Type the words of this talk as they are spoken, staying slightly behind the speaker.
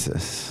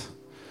Jesus.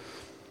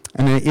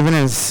 And even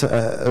as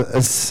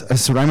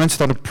Raymond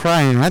started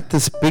praying, I had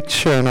this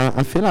picture, and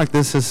I feel like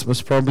this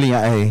was probably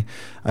a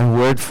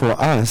word for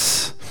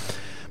us.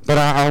 But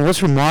I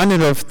was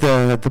reminded of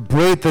the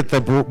bread that they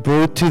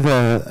brought to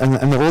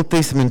in the Old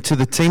Testament to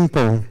the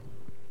temple.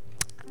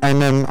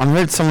 And I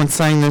heard someone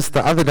saying this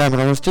the other day, but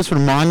I was just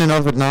reminded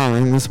of it now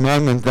in this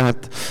moment,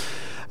 that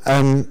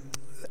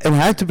it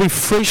had to be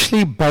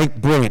freshly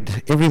baked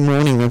bread every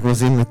morning that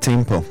was in the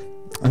temple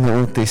in the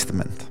Old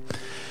Testament.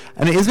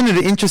 And isn't it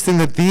interesting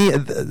that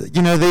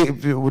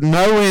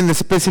nowhere in the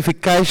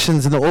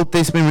specifications in the Old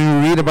Testament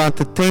when we read about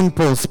the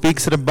temple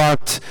speaks it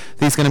about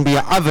there's going to be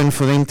an oven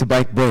for them to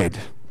bake bread.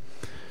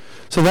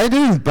 So they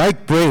didn't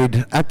bake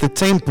bread at the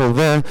temple.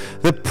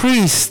 The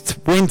priest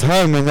went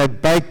home and they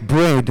baked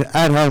bread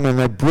at home, and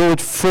they brought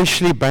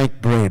freshly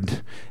baked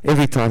bread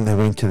every time they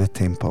went to the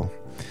temple.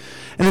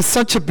 And it's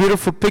such a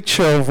beautiful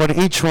picture of what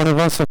each one of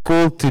us are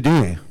called to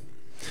do.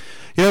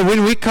 You know,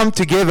 when we come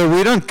together,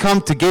 we don't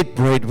come to get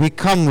bread, we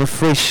come with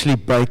freshly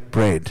baked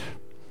bread.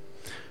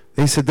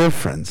 There's a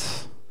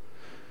difference.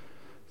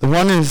 The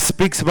one who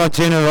speaks about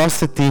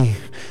generosity,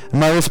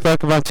 Mary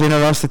spoke about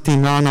generosity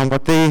now,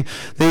 but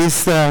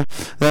there's the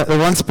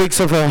one speaks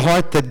of a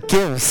heart that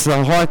gives,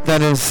 a heart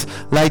that is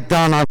laid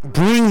down. I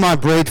bring my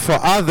bread for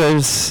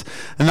others.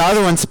 And the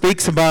other one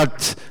speaks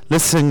about,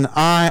 listen,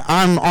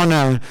 I'm on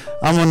a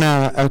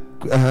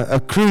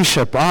cruise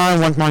ship. I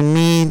want my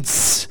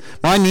needs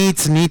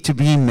need to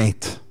be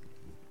met.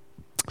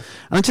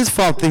 And I just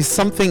felt there's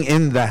something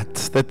in that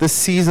this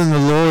season the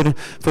Lord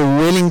for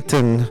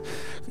Wellington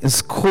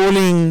is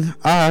calling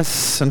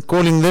us and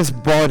calling this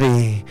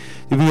body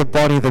to be a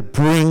body that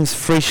brings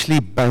freshly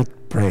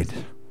baked bread.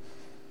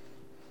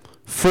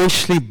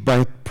 Freshly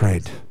baked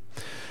bread.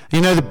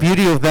 You know, the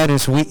beauty of that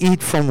is we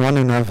eat from one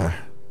another.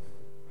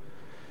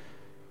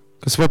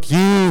 Because what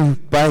you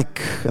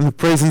bake in the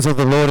presence of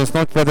the Lord is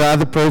not what the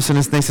other person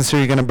is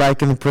necessarily going to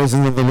bake in the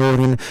presence of the Lord.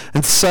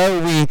 And so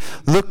we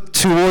look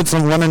towards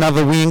one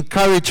another, we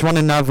encourage one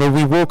another,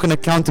 we walk in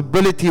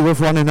accountability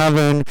with one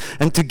another,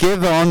 and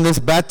together on this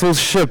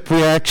battleship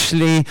we're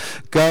actually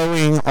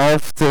going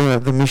after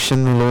the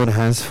mission the Lord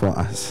has for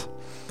us.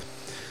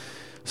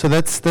 So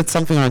that's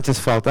something I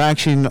just felt.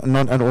 Actually,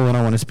 not at all what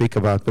I want to speak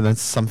about, but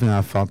that's something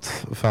I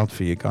felt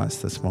for you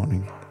guys this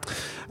morning.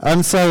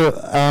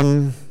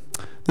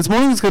 This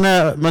morning is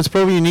gonna, most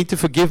probably you need to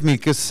forgive me,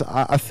 because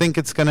I think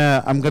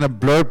I'm gonna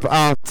blurb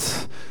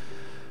out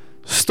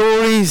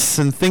stories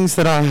and things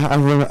that I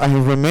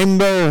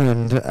remember,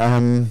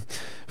 and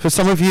for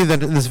some of you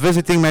that is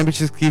visiting, maybe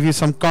just give you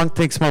some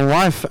context. My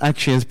wife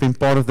actually has been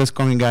part of this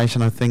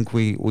congregation. I think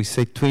we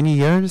said 20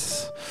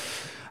 years,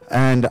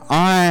 and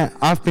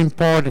I've been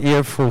part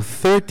here for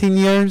 13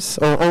 years,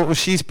 or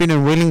she's been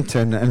in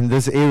Wellington in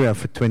this area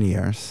for 20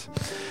 years.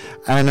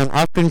 And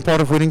I've been part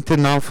of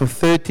Wellington now for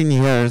 13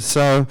 years.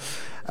 So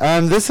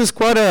this is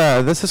quite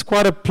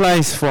a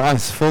place for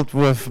us, filled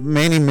with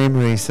many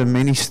memories and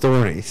many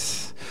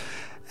stories.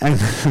 And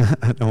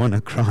I don't want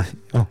to cry.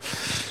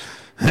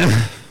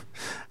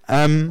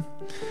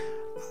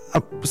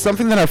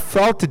 Something that I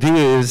felt to do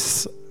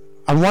is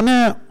I want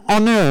to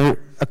honor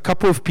a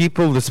couple of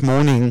people this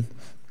morning,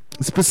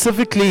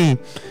 specifically.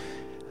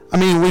 I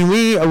mean,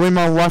 when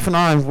my wife and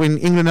I, when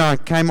England and I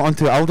came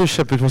onto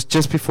eldership, it was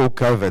just before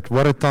COVID.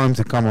 What a time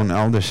to come on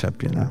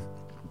eldership, you know.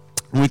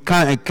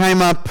 It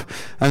came up,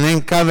 and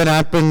then COVID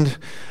happened.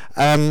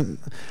 And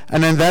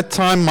at that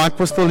time,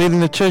 Mike was still leading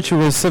the church. We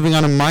were serving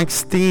under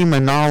Mike's team,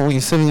 and now we're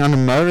serving under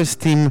Maura's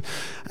team.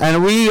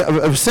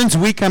 And since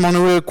we came on, we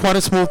were quite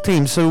a small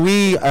team. So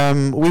we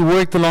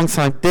worked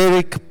alongside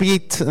Derek,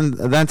 Pete, and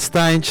at that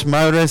stage,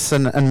 Maura's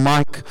and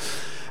Mike.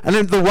 And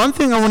the one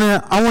thing I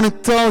want to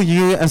tell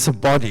you as a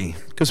body,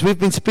 because we've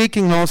been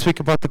speaking last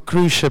week about the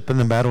cruise ship and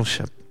the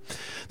battleship.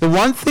 The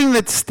one thing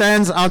that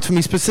stands out for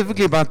me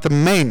specifically about the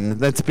men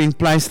that's been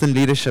placed in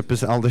leadership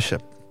is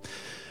eldership.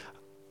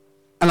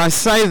 And I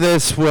say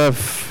this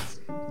with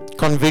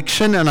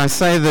conviction, and I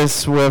say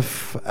this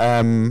with,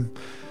 I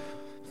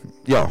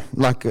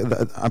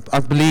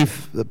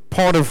believe that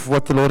part of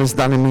what the Lord has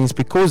done in me is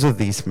because of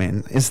these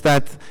men, is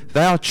that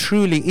they are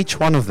truly, each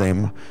one of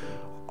them,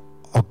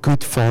 are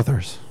good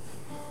fathers.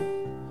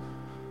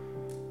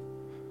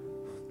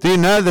 Do you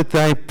know that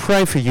they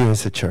pray for you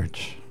as a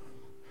church?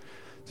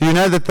 Do you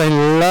know that they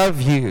love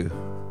you?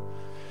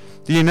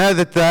 Do you know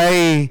that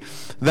they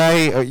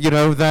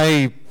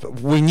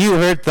when you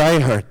hurt, they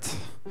hurt?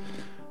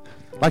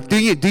 Like, do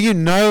you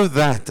know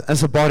that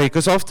as a body?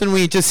 Because often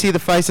we just see the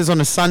faces on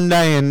a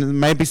Sunday and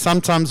maybe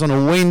sometimes on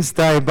a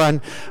Wednesday.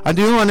 But I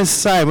do want to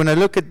say, when I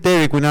look at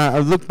Derek, when I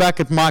look back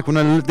at Mike, when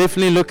I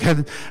definitely look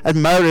at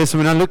Maurice,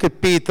 when I look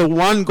at Pete, the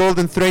one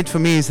golden thread for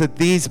me is that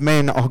these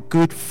men are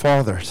good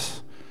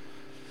fathers.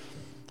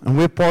 And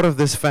we're part of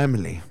this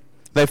family.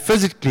 They're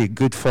physically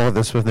good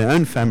fathers with their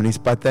own families,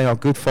 but they are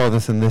good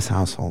fathers in this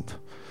household.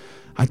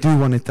 I do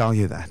want to tell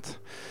you that.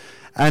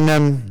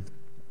 And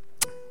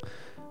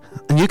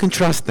you can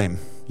trust them.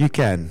 You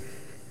can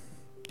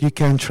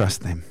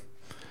trust them.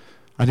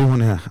 I do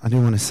want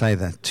to say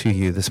that to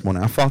you this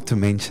morning. I felt to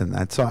mention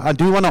that. So I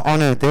do want to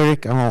honor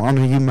Derek. I want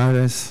to honor you,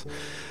 Moses.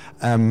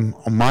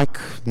 Mike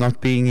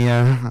not being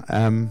here.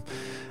 And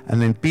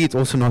then Pete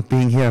also not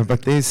being here.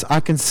 But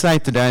I can say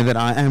today that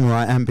I am who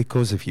I am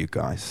because of you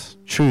guys.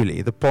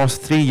 Truly. The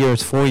past 3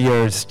 years, 4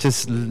 years,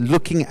 just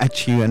looking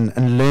at you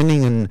and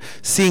learning and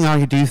seeing how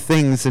you do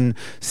things and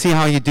see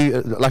how you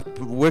do, like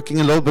working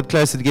a little bit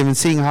closer together and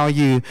seeing how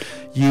you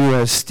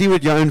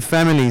steward your own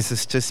families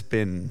has just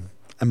been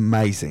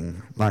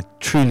amazing. Like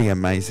truly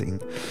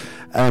amazing.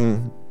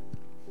 And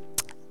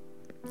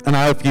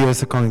I hope you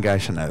as a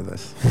congregation know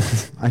this.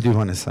 I do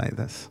want to say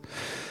this.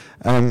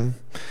 And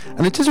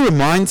it just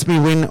reminds me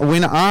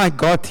when I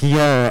got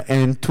here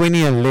in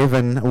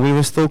 2011, we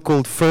were still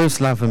called First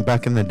Love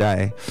back in the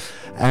day.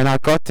 And I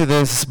got to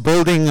this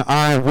building,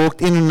 I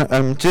walked in,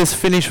 just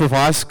finished with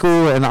high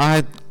school, and I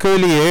had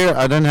curly hair.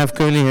 I don't have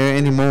curly hair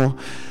anymore.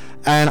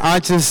 And I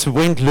just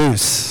went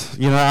loose.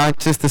 You know, I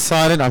just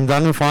decided I'm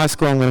done with high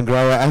school, I'm going to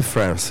grow an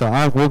afro. So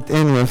I walked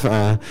in with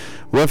a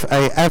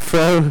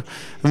afro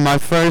in my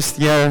first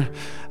year.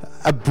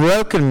 A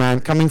broken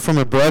man coming from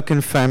a broken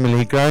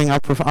family, growing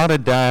up without a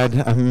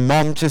dad, a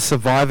mom just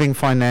surviving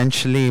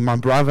financially. My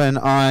brother and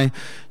I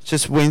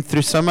just went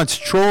through so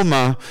much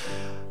trauma.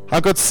 I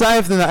got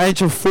saved at the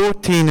age of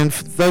 14, and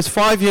those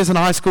 5 years in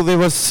high school there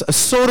was a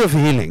sort of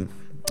healing.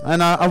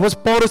 And I was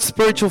part of a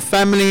spiritual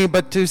family,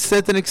 but to a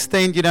certain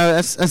extent, you know,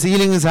 as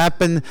healing has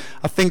happened,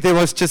 I think there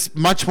was just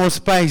much more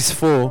space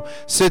for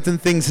certain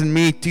things in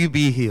me to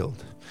be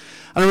healed.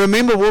 And I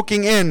remember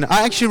walking in.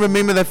 I actually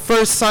remember that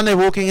first Sunday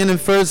walking in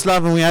First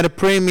Love, and we had a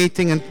prayer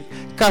meeting. And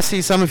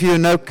Cassie, some of you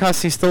know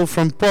Cassie still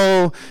from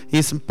Paul.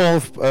 He's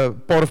part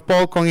of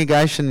Paul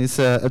congregation. He's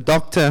a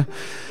doctor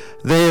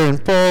there in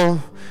Paul.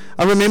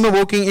 I remember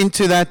walking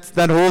into that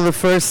hall the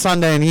first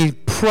Sunday, and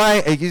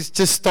he's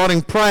just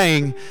starting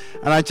praying.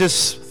 And I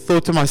just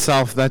thought to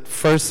myself that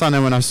first Sunday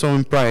when I saw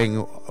him praying,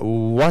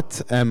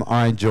 what am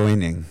I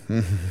joining?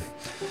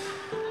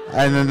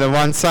 And then the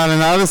one side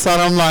and the other side,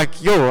 I'm like,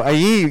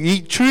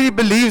 he truly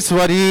believes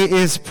what he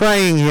is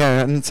praying here.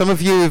 And some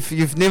of you, if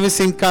you've never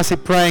seen Kasi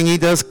praying, he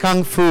does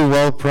kung fu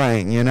while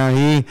praying. You know,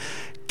 he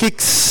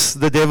kicks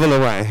the devil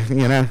away,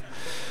 you know.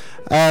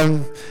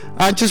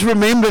 I just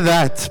remember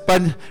that.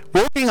 But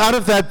walking out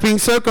of that, being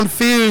so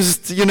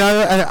confused, you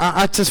know,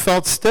 I just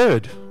felt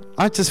stirred.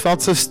 I just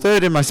felt so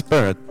stirred in my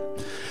spirit.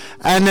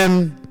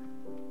 And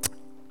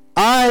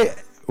I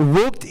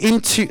walked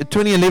into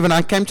 2011.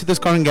 I came to this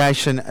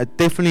congregation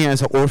definitely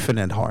as an orphan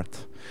at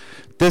heart,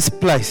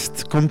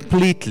 displaced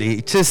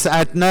completely, just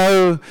had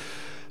no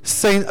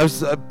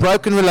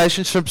broken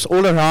relationships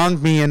all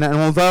around me, and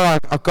although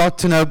I got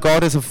to know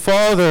God as a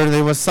father,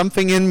 there was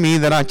something in me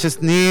that I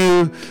just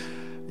knew,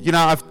 you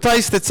know, I've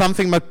tasted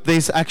something, but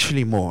there's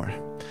actually more.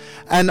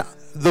 And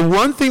the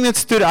one thing that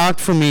stood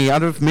out for me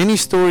out of many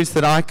stories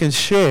that I can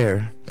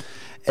share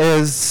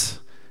is,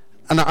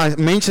 and I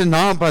mentioned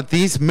now about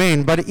these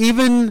men, but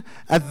even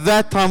at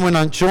that time when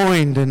I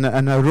joined, and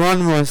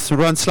Ron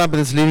Slabber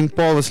is leading,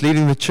 Paul was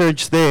leading the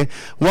church there,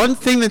 one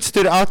thing that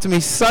stood out to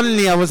me,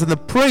 suddenly I was in the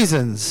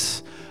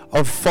presence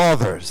of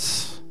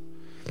fathers.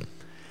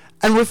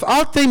 And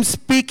without them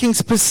speaking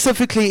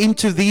specifically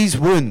into these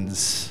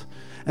wounds,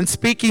 and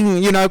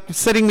speaking, you know,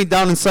 sitting me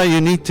down and saying,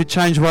 you need to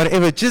change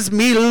whatever, just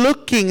me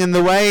looking in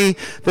the way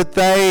that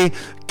they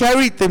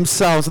carried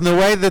themselves, and the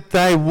way that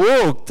they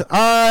walked,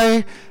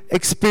 I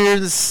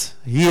experience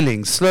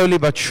healing slowly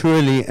but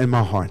surely in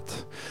my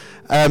heart.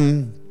 I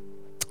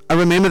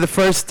remember the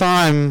first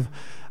time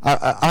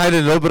I had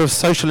a little bit of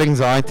social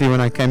anxiety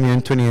when I came here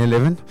in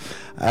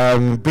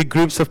 2011. Big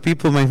groups of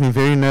people made me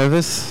very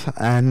nervous,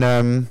 and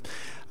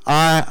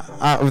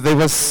there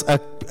was a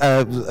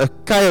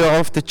chaos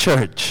of the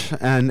church,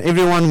 and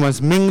everyone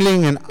was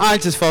mingling, and I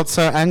just felt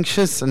so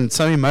anxious and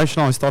so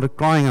emotional. I started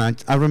crying,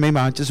 and I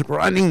remember I just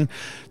running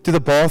to the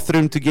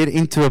bathroom to get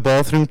into a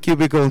bathroom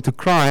cubicle and to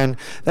cry. And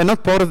they're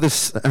not part of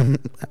this. I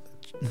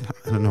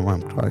don't know why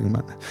I'm crying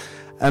about that.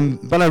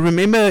 But I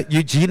remember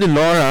Eugene and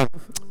Laura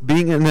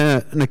being in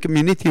a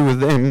community with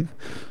them.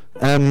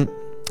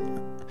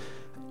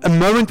 A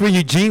moment where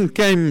Eugene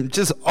came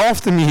just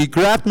after me, he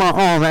grabbed my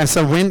arm as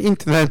I went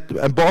into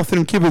that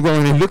bathroom cubicle,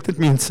 and he looked at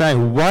me and said,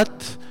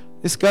 "What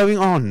is going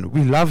on?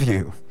 We love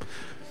you."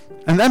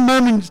 And that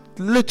moment,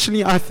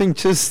 literally, I think,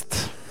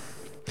 just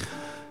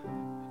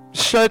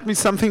showed me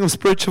something of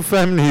spiritual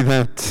family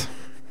that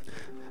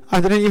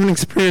I didn't even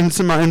experience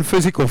in my own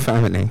physical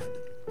family.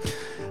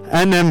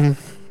 And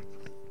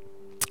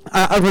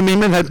I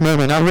remember that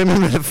moment. I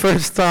remember the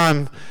first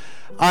time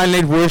I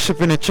led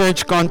worship in a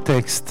church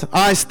context.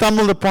 I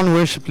stumbled upon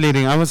worship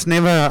leading.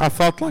 I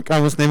felt like I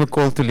was never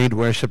called to lead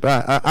worship.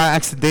 I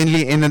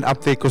accidentally ended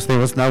up there because there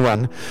was no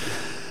one.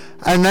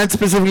 And that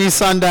specifically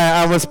Sunday,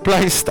 I was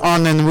placed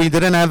on, and we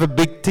didn't have a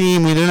big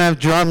team. We didn't have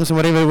drums or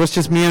whatever. It was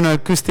just me and an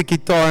acoustic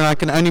guitar, and I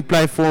can only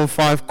play 4 or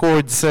 5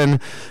 chords. And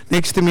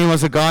next to me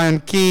was a guy on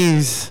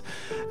keys.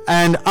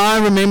 And I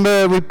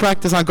remember we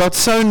practiced. I got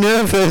so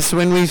nervous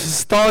when we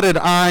started.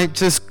 I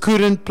just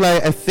couldn't play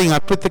a thing. I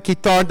put the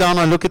guitar down.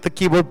 I look at the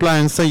keyboard player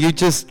and say, "You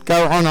just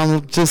go on. I'll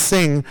just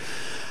sing."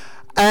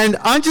 And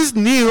I just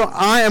knew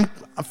I am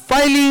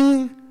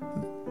failing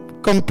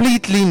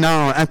completely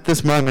now at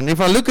this moment.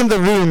 If I look in the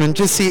room and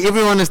just see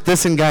everyone is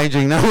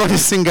disengaging, no one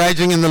is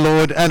engaging in the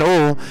Lord at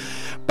all.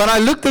 But I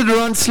looked at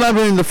Ron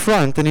Slubber in the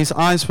front, and his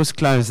eyes was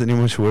closed, and he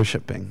was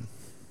worshiping.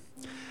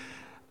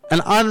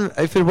 And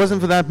if it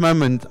wasn't for that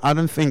moment, I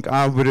don't think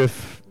I would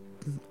have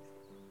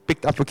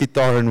picked up a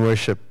guitar and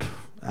worship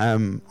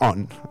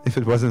on, if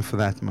it wasn't for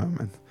that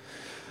moment.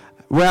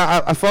 Where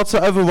I felt so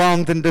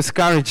overwhelmed and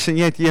discouraged, and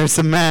yet here's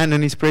a man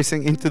and he's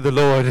pressing into the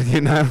Lord,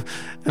 and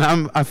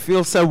I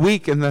feel so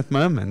weak in that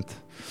moment.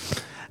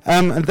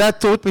 And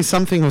that taught me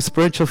something of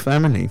spiritual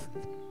family.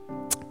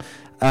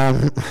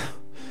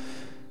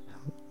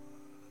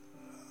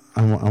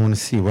 I want to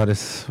see what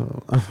is.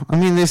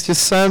 There's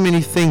just so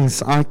many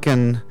things I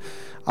can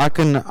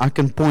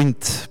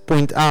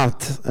point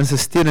out as a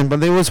student. But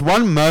there was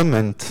one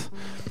moment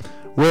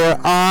where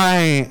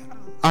I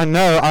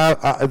know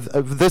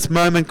this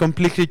moment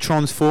completely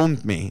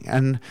transformed me,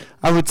 and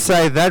I would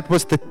say that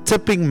was the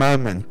tipping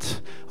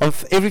moment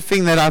of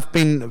everything that I've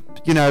been,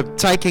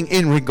 taking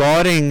in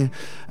regarding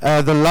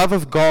the love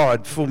of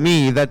God for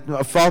me that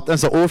I felt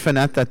as an orphan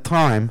at that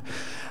time.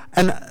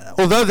 And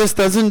although this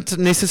doesn't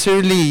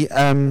necessarily,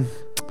 there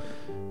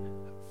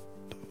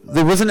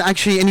wasn't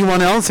actually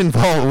anyone else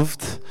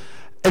involved.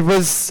 It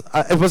was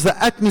the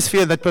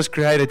atmosphere that was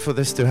created for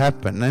this to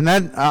happen. And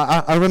that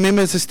I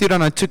remember as a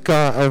student,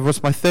 it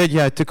was my third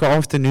year. I took an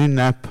afternoon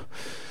nap.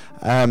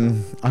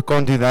 I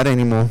can't do that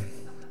anymore.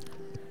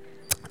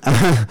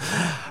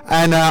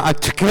 And I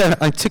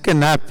took a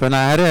nap, and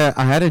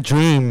I had a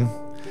dream.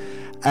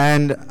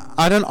 And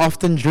I don't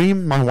often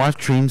dream. My wife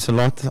dreams a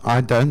lot. I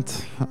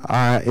don't.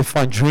 If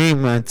I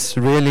dream, it's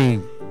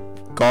really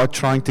God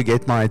trying to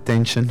get my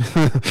attention.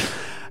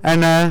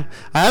 And I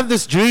have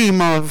this dream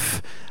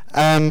of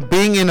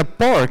being in a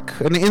park.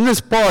 And in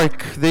this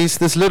park, there's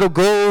this little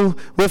girl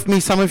with me.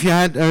 Some of you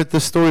had heard the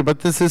story,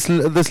 but this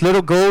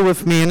little girl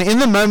with me. And in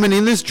the moment,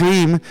 in this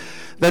dream,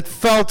 that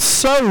felt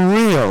so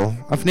real.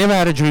 I've never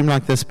had a dream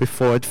like this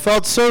before. It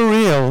felt so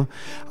real.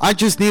 I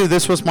just knew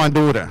this was my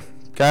daughter.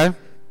 Okay?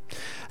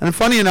 And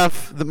funny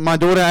enough, my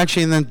daughter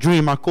actually in the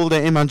dream, I called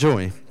her Emma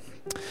Joy.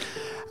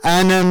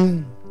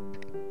 And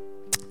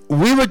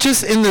we were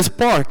just in this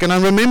park, and I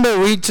remember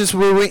we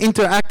were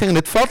interacting, and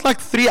it felt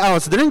like 3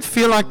 hours. It didn't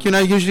feel like,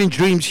 usually in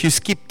dreams you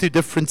skip to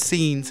different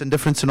scenes and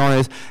different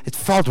scenarios. It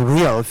felt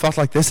real. It felt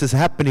like this is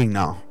happening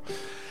now.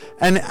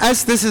 And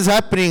as this is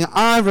happening,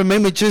 I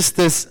remember just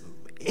this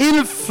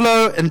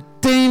inflow,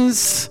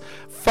 intense,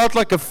 felt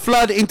like a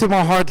flood into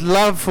my heart,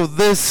 love for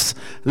this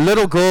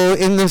little girl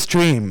in this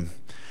dream.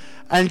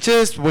 And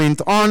just went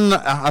on.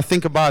 I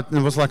think it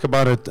was like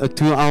about a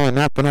 2-hour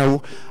nap, and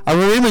I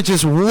remember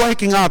just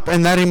waking up,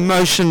 and that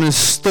emotion is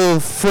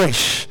still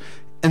fresh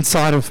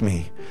inside of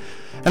me.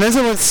 And as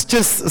I was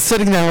just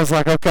sitting there, I was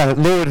like, okay,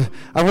 Lord,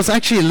 I was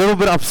actually a little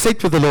bit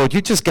upset with the Lord.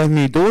 You just gave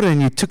me a daughter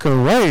and you took her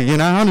away.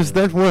 How does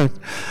that work?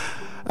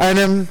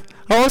 And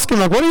I asked him,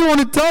 what do you want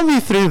to tell me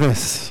through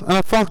this? And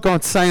I felt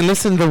God saying,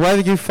 listen, the way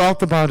that you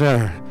felt about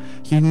her,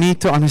 you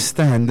need to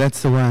understand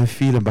that's the way I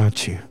feel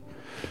about you.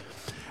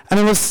 And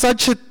it was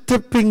such a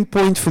tipping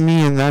point for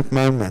me in that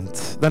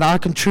moment that I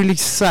can truly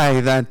say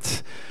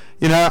that,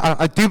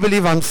 I do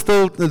believe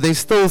there's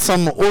still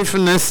some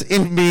orphanness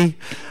in me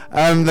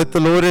that the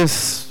Lord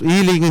is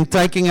healing and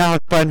taking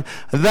out. But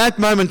that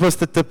moment was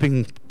the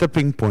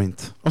tipping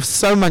point of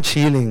so much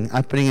healing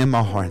happening in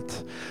my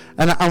heart.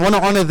 And I want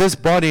to honor this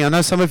body. I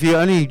know some of you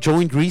only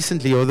joined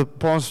recently or the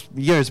past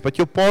years, but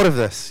you're part of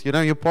this.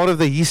 You're part of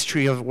the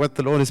history of what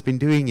the Lord has been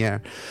doing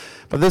here.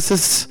 But this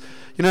is...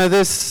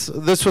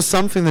 this was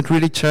something that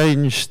really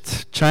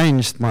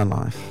changed my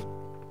life.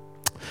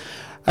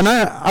 And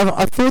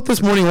I thought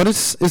this morning,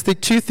 is there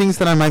two things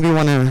that I maybe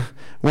want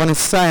to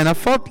say? And I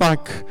felt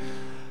like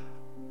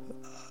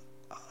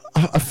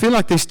I feel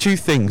like there's two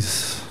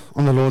things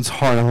on the Lord's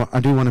heart I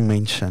do want to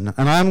mention,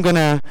 and I'm going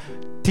to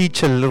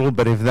teach a little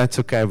bit, if that's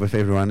okay with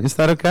everyone. Is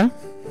that okay?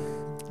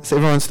 Is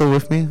everyone still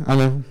with me?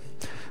 Hello.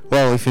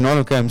 Well, if you're not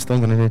okay, I'm still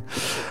going to do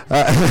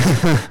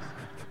it.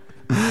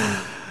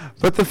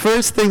 But the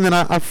first thing that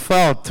I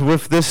felt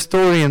with this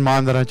story in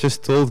mind that I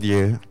just told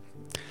you,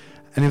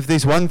 and if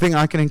there's one thing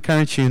I can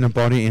encourage you in a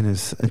body in,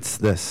 it's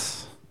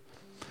this.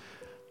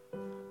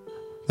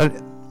 That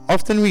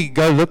often we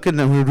go look and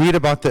we read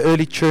about the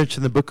early church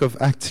in the book of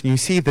Acts, and you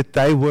see that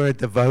they were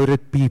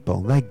devoted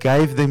people. They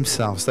gave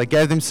themselves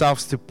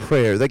to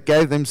prayer. They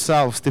gave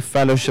themselves to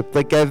fellowship.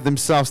 They gave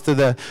themselves to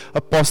the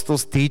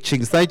apostles'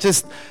 teachings. There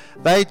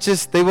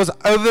was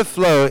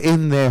overflow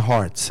in their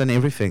hearts and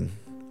everything.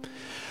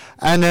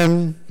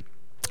 And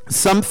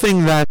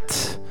something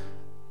that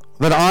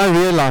I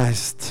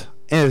realized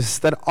is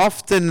that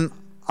often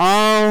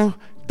our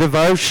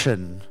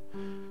devotion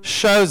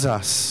shows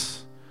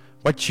us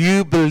what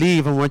you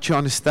believe and what you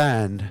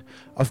understand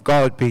of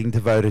God being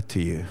devoted to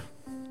you.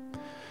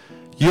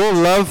 your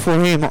love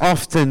for him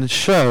often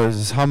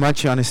shows how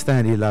much you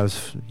understand he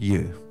loves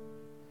you.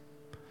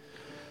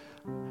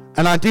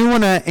 And I do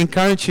want to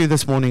encourage you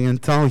this morning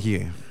and tell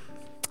you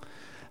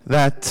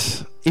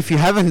that if you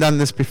haven't done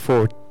this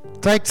before,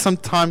 take some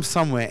time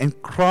somewhere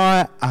and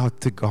cry out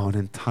to God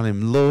and tell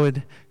him,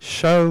 Lord,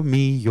 show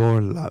me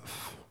your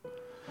love.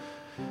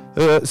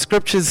 The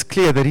scripture is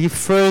clear that he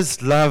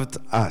first loved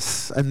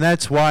us, and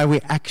that's why we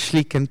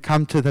actually can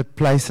come to that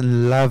place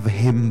and love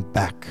him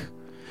back.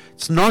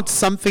 It's not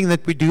something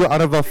that we do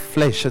out of our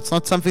flesh. It's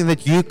not something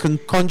that you can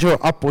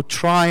conjure up or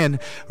try and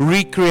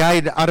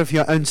recreate out of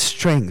your own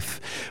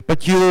strength.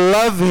 But you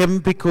love him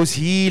because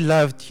he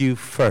loved you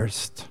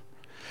first.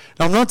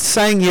 Now, I'm not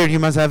saying here you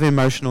must have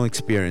emotional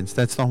experience.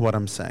 That's not what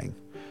I'm saying.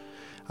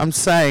 I'm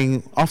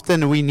saying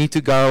often we need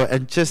to go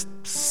and just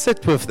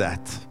sit with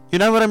that. You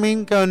know what I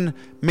mean? Go and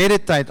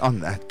meditate on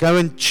that. Go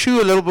and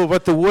chew a little bit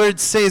what the word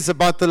says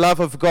about the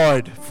love of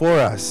God for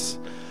us.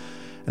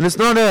 And it's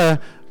not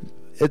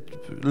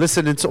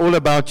listen, it's all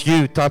about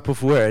you type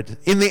of word.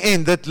 In the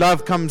end, that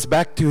love comes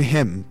back to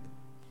him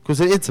because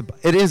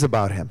it is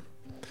about him.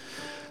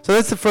 So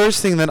that's the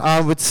first thing that I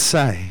would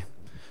say.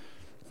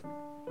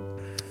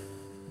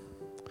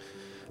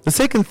 The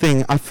second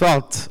thing I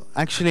felt,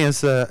 actually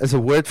as a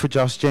word for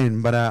Josh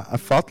Jen, but I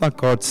felt like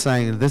God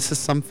saying, this is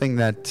something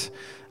that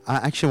I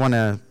actually want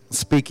to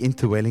speak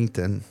into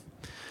Wellington.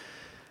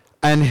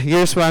 And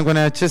here's where I'm going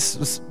to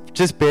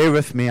just bear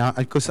with me,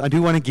 because I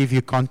do want to give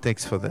you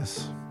context for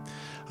this.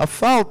 I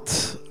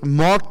felt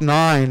Mark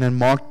 9 and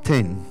Mark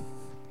 10.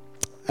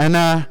 And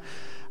I'll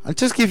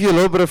just give you a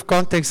little bit of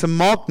context. In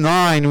Mark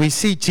 9, we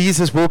see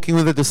Jesus walking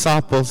with the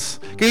disciples.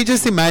 Can you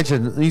just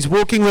imagine? He's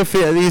walking with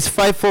these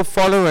faithful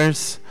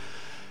followers.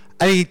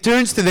 And he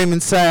turns to them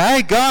and says,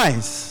 hey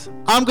guys,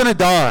 I'm going to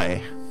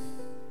die.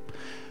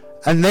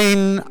 And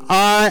then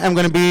I am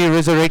going to be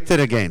resurrected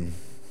again.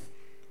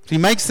 He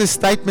makes this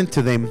statement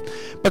to them.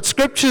 But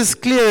scripture is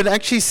clear. It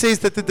actually says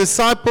that the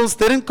disciples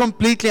didn't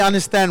completely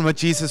understand what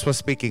Jesus was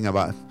speaking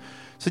about.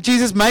 So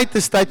Jesus made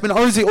this statement.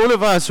 Obviously, all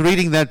of us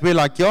reading that, we're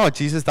like, yeah,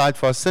 Jesus died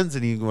for our sins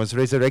and he was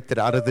resurrected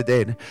out of the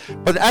dead.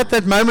 But at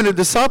that moment, the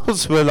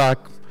disciples were like,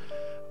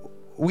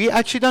 we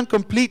actually don't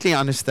completely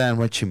understand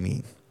what you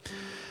mean.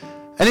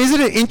 And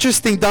isn't it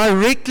interesting,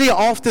 directly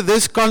after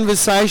this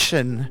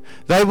conversation,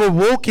 they were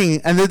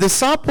walking and the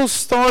disciples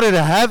started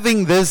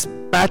having this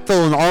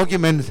battle and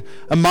argument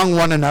among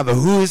one another.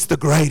 Who is the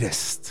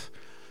greatest?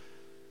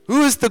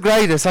 Who is the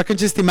greatest? I can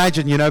just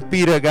imagine,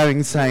 Peter going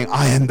and saying,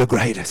 I am the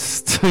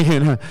greatest.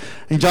 And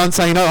John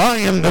saying, no, I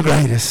am the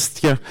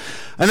greatest. And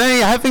then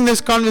you're having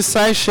this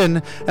conversation,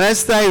 and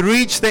as they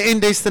reached the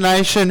end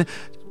destination,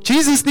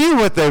 Jesus knew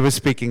what they were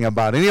speaking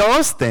about, and he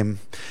asked them.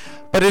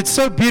 But it's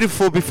so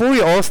beautiful. Before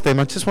he asked them,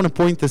 I just want to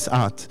point this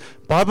out.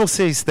 The Bible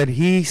says that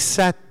he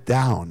sat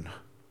down.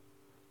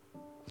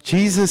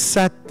 Jesus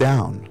sat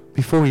down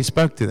before he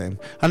spoke to them.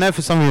 I know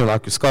for some of you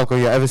like, Schalk, are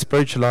you ever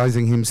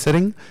spiritualizing him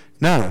sitting?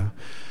 No.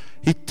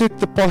 He took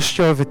the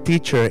posture of a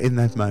teacher in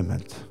that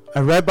moment.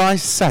 A rabbi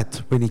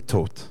sat when he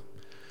taught.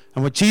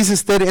 And what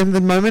Jesus did in the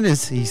moment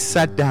is he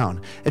sat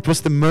down. It was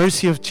the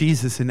mercy of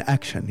Jesus in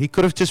action. He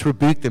could have just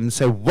rebuked them and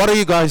said, what are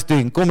you guys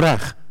doing? Kom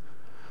reg.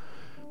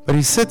 But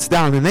he sits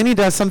down and then he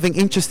does something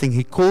interesting.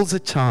 He calls a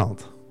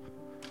child.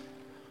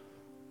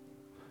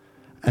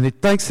 And he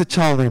takes the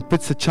child and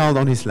puts the child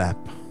on his lap.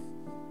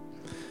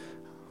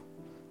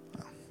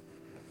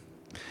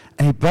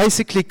 And he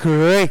basically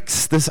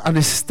corrects this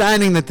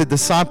understanding that the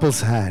disciples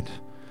had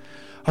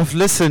of,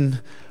 listen,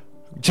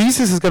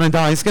 Jesus is going to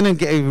die. He's going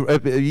to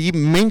get, he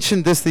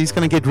mentioned this, that he's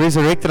going to get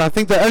resurrected. I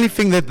think the only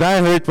thing that they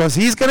heard was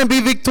he's going to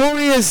be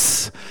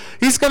victorious.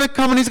 He's going to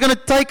come and he's going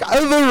to take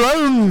over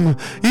Rome.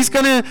 He's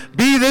going to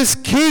be this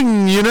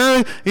king,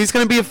 He's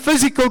going to be a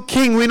physical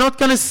king. We're not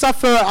going to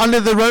suffer under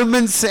the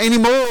Romans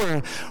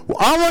anymore.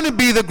 I want to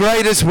be the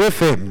greatest with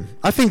him.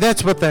 I think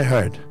that's what they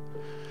heard.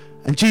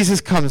 And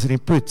Jesus comes and he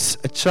puts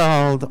a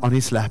child on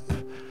his lap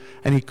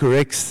and he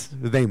corrects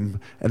them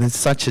and in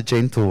such a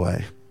gentle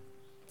way.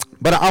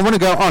 But I want to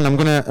go on. I'm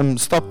going to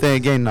stop there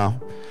again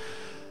now.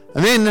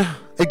 And then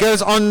it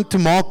goes on to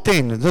Mark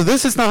 10. So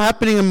this is now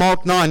happening in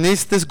Mark 9.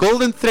 There's this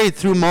golden thread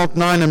through Mark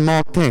 9 and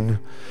Mark 10.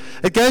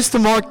 It goes to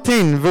Mark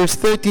 10, verse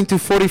 13 to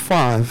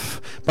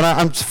 45. But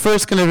I'm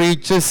first going to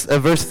read just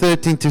verse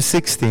 13 to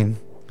 16.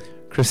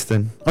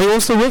 Kristen, are you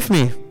also with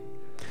me?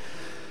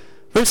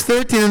 Verse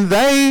 13, and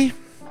they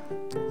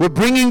were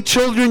bringing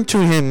children to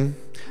him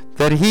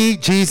that he,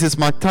 Jesus,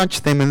 might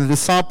touch them, and the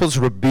disciples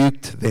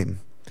rebuked them.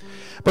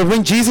 But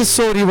when Jesus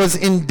saw it, he was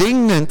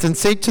indignant and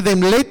said to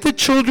them, let the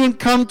children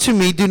come to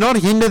me, do not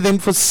hinder them,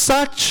 for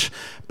such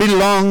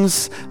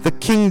belongs the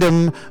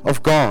kingdom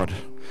of God.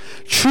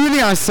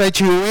 Truly I say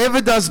to you, whoever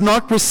does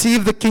not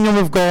receive the kingdom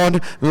of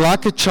God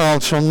like a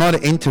child shall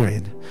not enter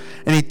it.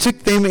 And he took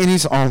them in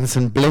his arms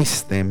and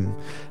blessed them,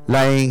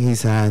 laying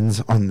his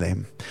hands on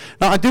them.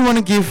 Now I do want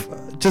to give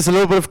just a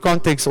little bit of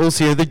context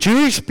also here. The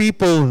Jewish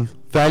people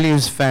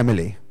values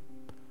family.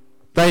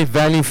 They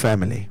value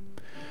family.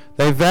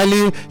 They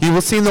value, you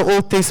will see in the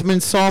Old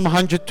Testament, Psalm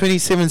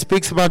 127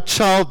 speaks about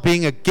child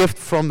being a gift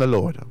from the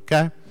Lord,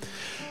 okay?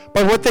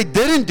 But what they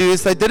didn't do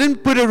is they didn't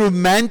put a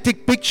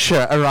romantic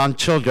picture around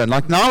children.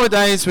 Like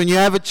nowadays, when you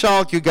have a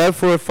child, you go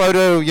for a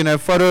photo,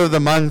 photo of the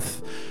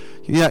month.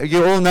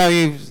 You all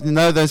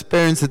know, those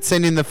parents that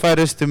send in the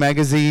photos to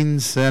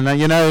magazines. And,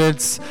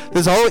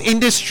 there's a whole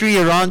industry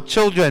around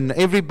children.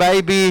 Every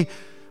baby,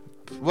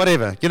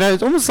 whatever.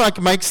 It's almost like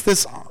it makes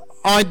this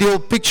ideal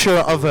picture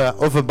of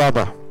a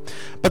Baba.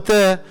 But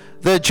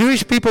the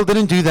Jewish people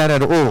didn't do that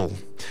at all.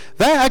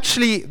 They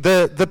actually,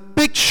 the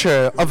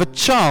picture of a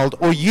child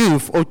or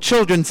youth or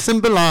children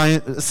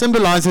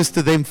symbolizes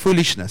to them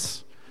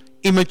foolishness,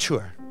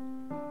 immature.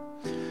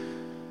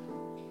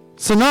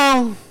 So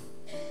now,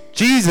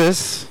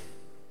 Jesus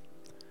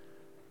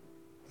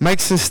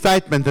makes a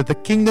statement that the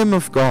kingdom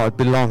of God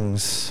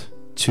belongs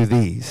to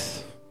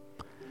these.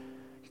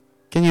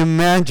 Can you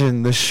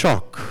imagine the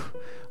shock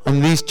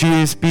on these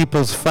Jewish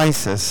people's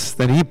faces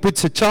that he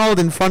puts a child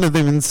in front of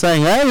them and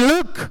saying, hey,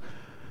 look,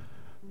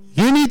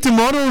 you need to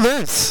model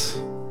this.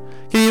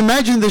 Can you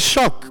imagine the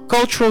shock,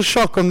 cultural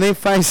shock on their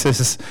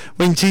faces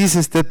when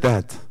Jesus did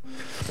that?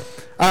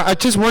 I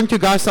just want you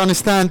guys to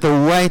understand the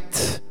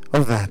weight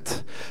of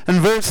that.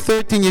 In verse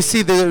 13, you see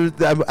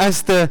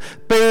as the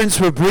parents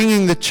were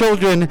bringing the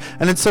children,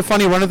 and it's so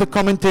funny, one of the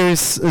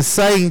commentaries is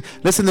saying,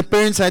 listen, the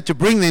parents had to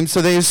bring them,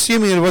 so they're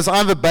assuming it was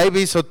either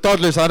babies or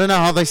toddlers. I don't know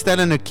how they stand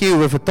in a queue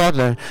with a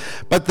toddler,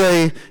 but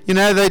they did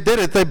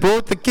it. They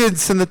brought the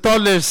kids and the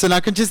toddlers, and I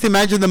can just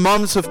imagine the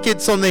moms with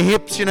kids on their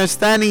hips,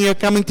 standing here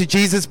coming to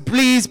Jesus,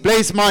 please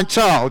bless my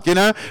child,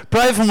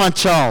 pray for my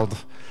child.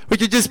 Would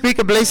you just speak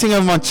a blessing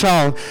over my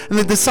child? And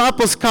the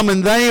disciples come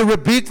and they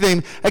rebuke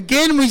them.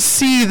 Again, we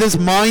see this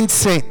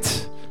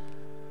mindset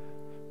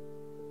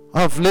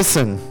of,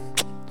 listen,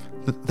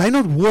 they're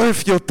not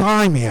worth your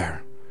time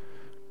here.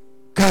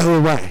 Go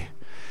away.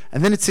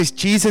 And then it says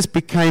Jesus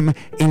became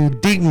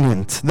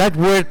indignant. That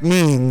word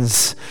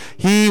means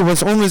he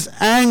was almost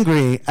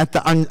angry at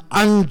the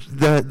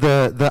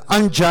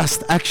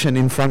unjust action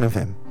in front of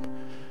him.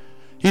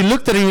 He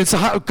looked at him and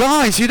said,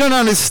 guys, you don't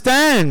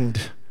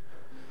understand.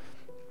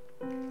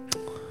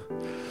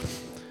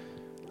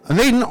 And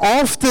then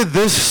after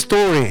this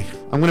story,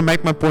 I'm going to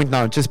make my point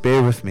now, just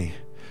bear with me.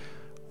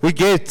 We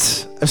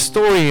get a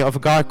story of a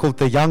guy called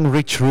the young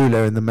rich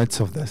ruler in the midst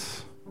of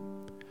this.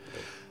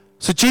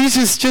 So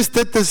Jesus just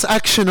did this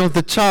action of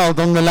the child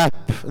on the lap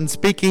and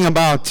speaking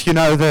about,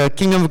 the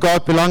kingdom of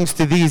God belongs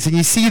to these. And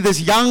you see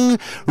this young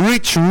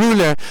rich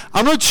ruler.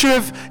 I'm not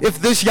sure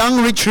if this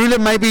young rich ruler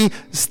maybe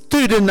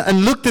stood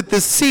and looked at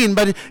this scene,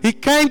 but he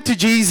came to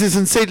Jesus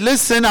and said,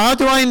 listen, how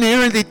do I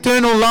inherit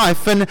eternal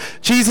life? And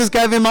Jesus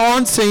gave him an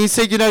answer. He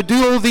said,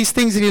 do all these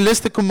things, and he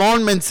lists the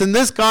commandments. And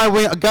this guy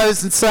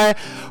goes and say,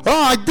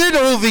 I did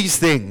all these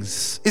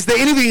things. Is there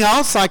anything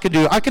else I could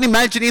do? I can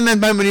imagine in that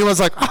moment he was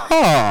like,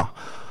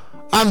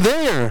 I'm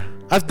there.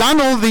 I've done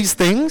all these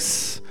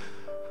things.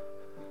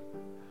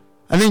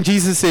 And then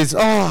Jesus says,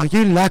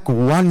 you lack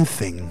one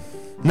thing.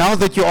 Now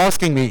that you're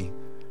asking me,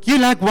 you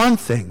lack one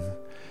thing.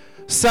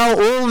 Sell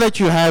all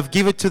that you have,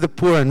 give it to the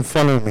poor, and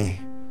follow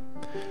me.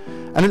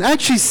 And it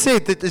actually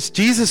said that as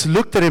Jesus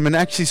looked at him, and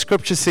actually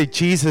scripture said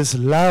Jesus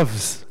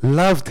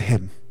loved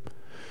him.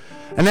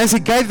 And as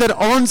he gave that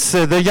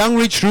answer, the young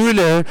rich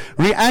ruler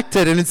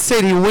reacted, and it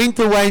said he went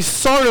away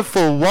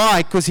sorrowful.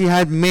 Why? Because he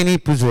had many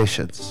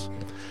possessions.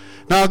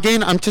 Now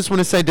again, I just want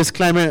to say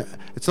disclaimer,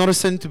 it's not a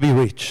sin to be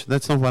rich.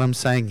 That's not what I'm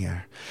saying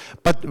here.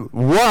 But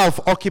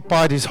wealth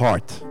occupied his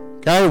heart.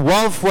 Okay?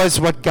 Wealth was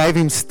what gave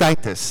him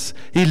status.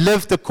 He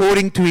lived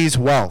according to his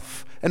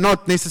wealth and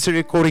not necessarily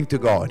according to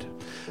God.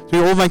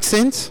 Do it all make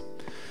sense?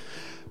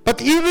 But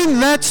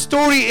even that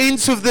story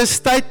ends with this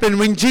statement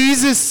when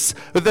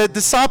the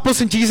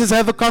disciples and Jesus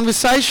have a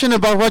conversation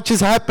about what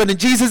just happened, and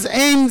Jesus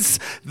ends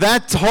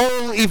that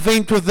whole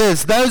event with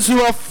this: those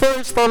who are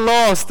first are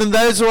last, and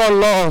those who are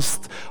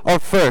last are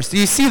first.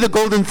 You see the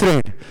golden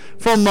thread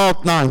from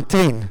Mark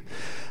 9:10.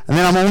 And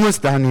then I'm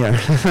almost done here.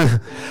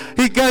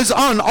 He goes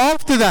on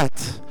after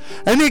that,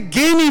 and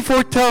again he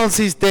foretells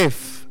his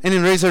death and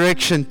in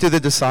resurrection to the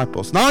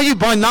disciples.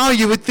 By now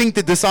you would think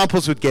the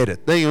disciples would get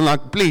it. They're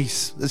like,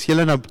 please, is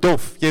julle nou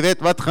dof? Jy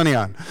weet wat gaan nie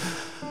aan.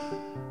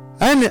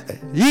 And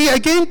he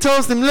again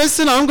tells them,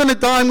 listen, I'm going to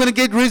die, I'm going to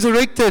get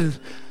resurrected.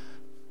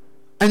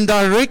 And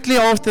directly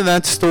after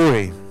that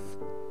story,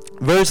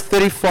 verse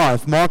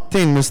 35, Mark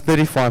 10 verse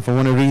 35, I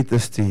want to read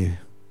this to you.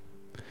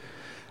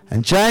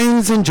 And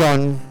James and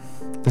John,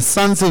 the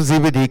sons of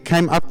Zebedee,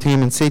 came up to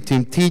him and said to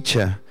him,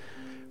 Teacher,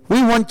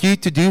 we want you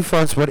to do for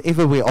us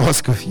whatever we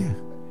ask of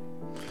you.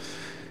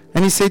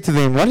 And he said to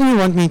them, what do you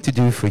want me to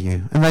do for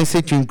you? And they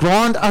said to him,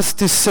 grant us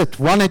to sit,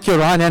 one at your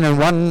right hand and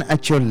one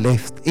at your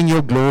left, in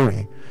your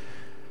glory.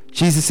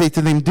 Jesus said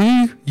to them,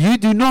 you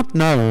do not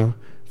know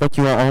what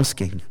you are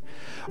asking.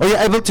 Are you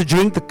able to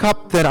drink the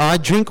cup that I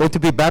drink, or to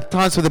be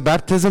baptized with the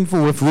baptism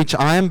with which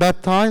I am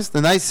baptized?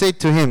 And they said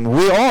to him,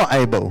 we are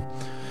able.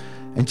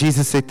 And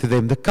Jesus said to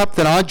them, the cup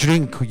that I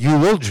drink, you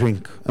will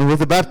drink. And with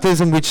the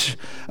baptism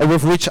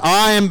with which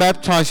I am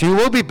baptized, you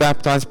will be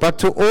baptized. But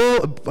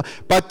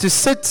to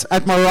sit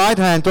at my right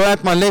hand or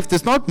at my left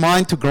is not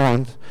mine to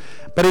grant,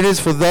 but it is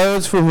for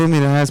those for whom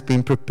it has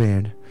been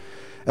prepared.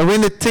 And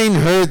when the 10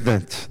 heard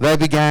that, they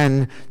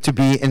began to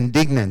be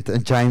indignant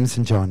at James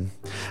and John.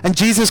 And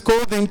Jesus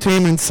called them to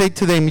him and said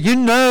to them, you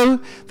know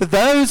that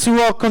those who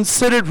are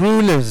considered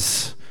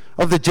rulers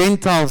of the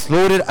Gentiles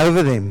lord it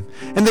over them,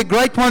 and the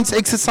great ones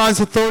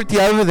exercise authority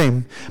over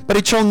them. But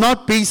it shall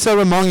not be so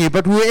among you.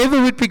 But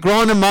whoever would be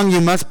great among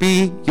you must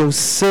be your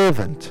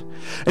servant.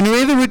 And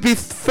whoever would be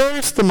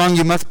first among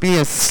you must be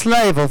a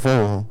slave of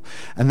all.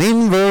 And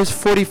then verse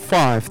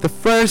 45, the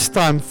first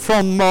time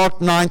from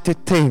Mark 9 to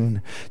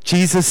 10,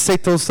 Jesus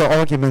settles the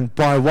argument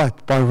by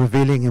what? By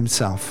revealing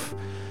himself.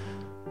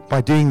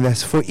 By doing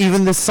this, for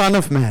even the Son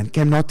of Man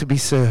came not to be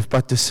served,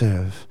 but to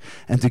serve,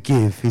 and to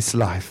give his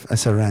life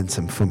as a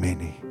ransom for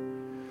many.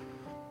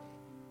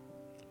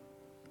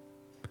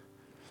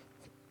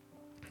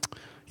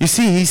 You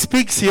see, he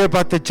speaks here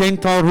about the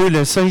Gentile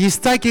rulers. So he's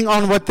taking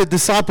on what the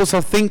disciples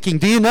are thinking.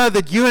 Do you know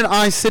that you and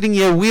I sitting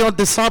here, we are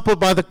discipled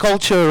by the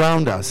culture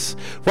around us?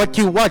 What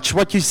you watch,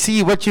 what you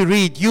see, what you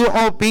read, you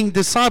are being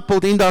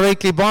discipled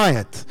indirectly by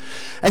it.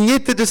 And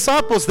yet the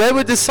disciples, they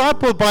were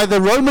discipled by the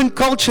Roman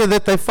culture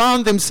that they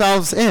found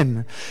themselves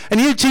in. And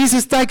here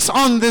Jesus takes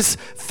on this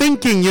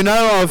thinking,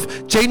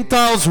 of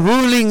Gentiles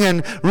ruling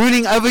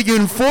over you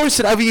and force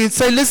it over you and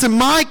say, listen,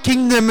 my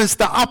kingdom is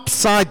the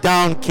upside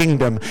down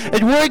kingdom.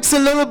 It works a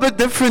little bit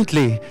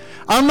differently.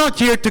 I'm not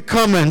here to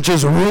come and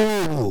just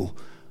rule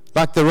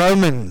like the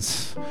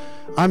Romans.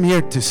 I'm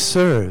here to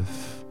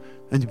serve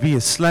and to be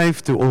a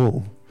slave to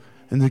all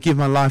and to give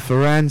my life a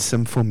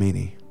ransom for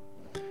many.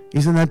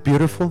 Isn't that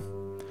beautiful?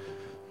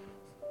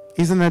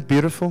 Isn't that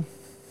beautiful?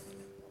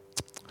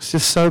 It's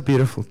just so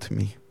beautiful to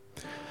me.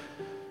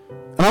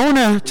 And I want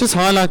to just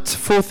highlight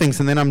 4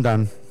 things and then I'm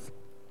done.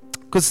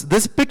 Because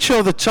this picture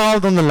of the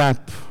child on the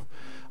lap,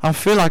 I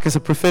feel like it's a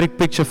prophetic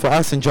picture for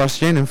us and Josh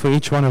Jen and for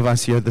each one of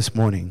us here this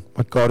morning,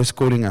 what God is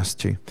calling us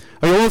to.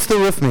 Are you all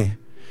still with me?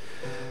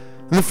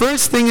 And the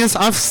first thing is,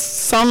 I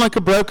sound like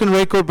a broken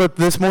record, but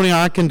this morning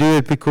I can do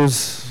it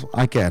because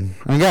I can.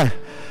 Okay?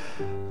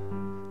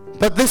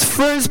 But this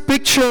first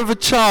picture of a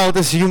child,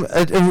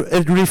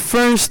 it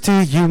refers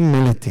to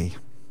humility.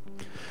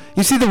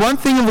 You see, the one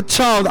thing of a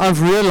child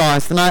I've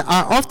realized, and I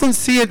often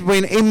see it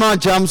when Emma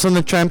jumps on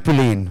the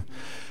trampoline.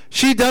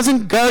 She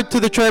doesn't go to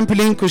the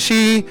trampoline because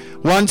she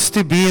wants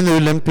to be in the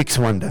Olympics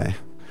one day.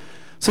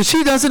 So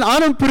I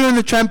don't put her on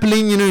the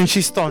trampoline, and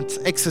she starts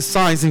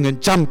exercising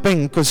and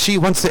jumping because she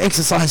wants to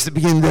exercise to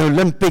be in the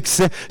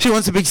Olympics. She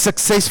wants to be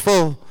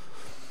successful.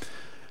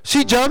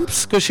 She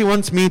jumps because she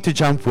wants me to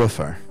jump with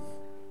her.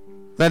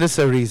 That is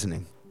her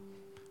reasoning.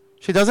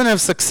 She doesn't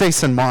have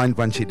success in mind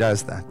when she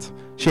does that.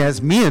 She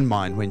has me in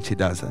mind when she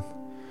does it.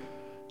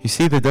 You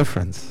see the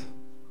difference?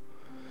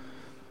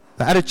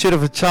 The attitude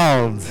of a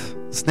child,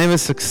 it's never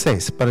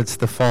success, but it's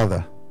the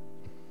Father.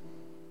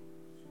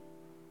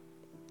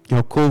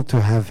 You're called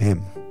to have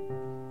Him,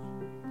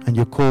 and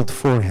you're called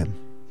for Him.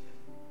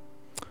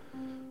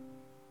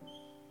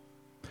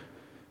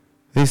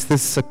 There's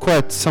this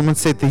quote, someone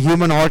said, the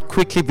human heart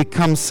quickly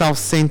becomes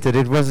self-centered.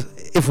 It was,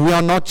 if we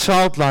are not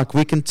childlike,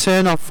 we can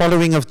turn our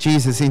following of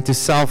Jesus into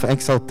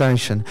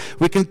self-exaltation.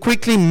 We can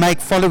quickly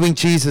make following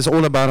Jesus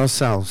all about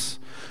ourselves.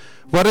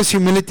 What does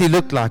humility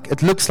look like?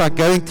 It looks like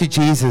going to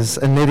Jesus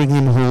and letting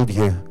Him hold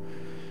you.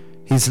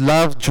 His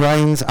love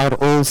drains out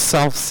all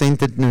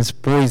self-centeredness,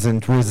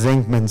 poison,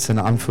 resentments, and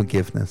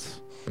unforgiveness.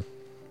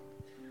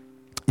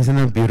 Isn't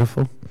that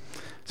beautiful?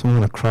 Someone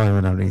going to cry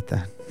when I read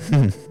that.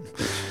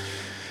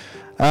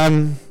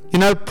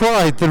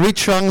 Pride, the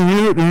rich young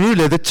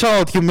ruler, the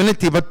child,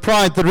 humility, but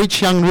pride, the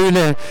rich young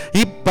ruler,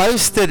 he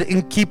boasted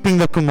in keeping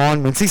the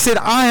commandments. He said,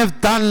 I have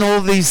done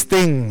all these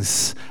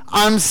things.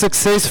 I'm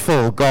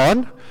successful,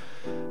 God.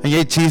 And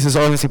yet Jesus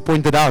obviously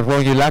pointed out,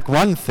 well, you lack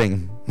one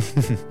thing.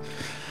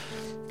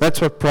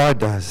 That's what pride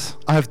does.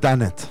 I've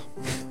done it.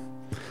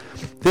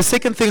 The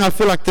second thing I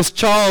feel like this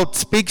child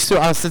speaks to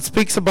us, it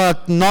speaks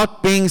about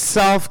not being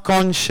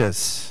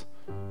self-conscious.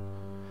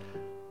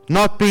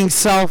 Not being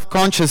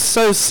self-conscious,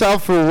 so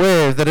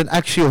self-aware that it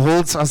actually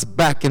holds us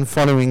back in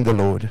following the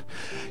Lord.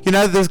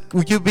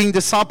 You're being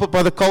discipled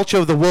by the culture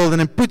of the world,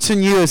 and it puts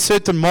in you a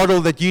certain model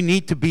that you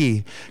need to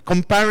be.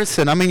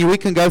 Comparison, we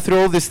can go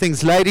through all these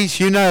things. Ladies,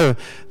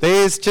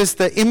 there's just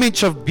the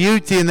image of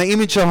beauty and the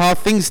image of how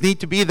things need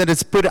to be that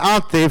is put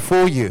out there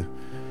for you.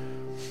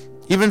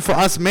 Even for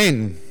us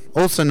men,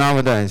 also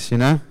nowadays,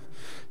 Everyone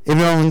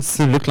wants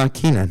to look like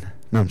Keenan.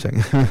 No, I'm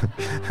joking.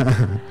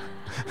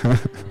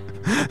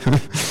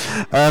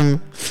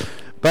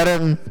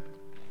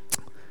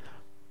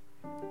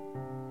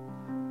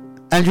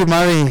 Andrew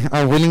Murray,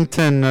 our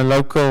Wellington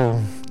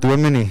local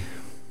dominee,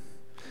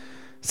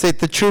 said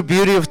the true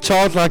beauty of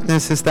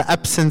childlikeness is the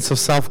absence of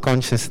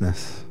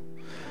self-consciousness.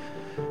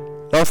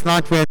 Last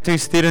night we had two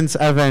students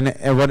over,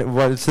 and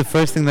what's the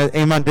first thing that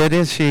Emma did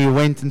is she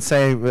went and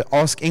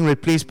ask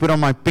Ingrid, please put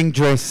on the pink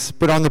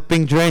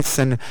dress,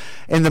 and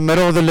in the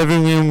middle of the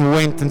living room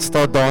went and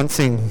started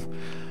dancing.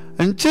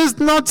 And just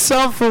not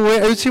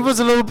self-aware. She was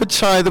a little bit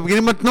shy at the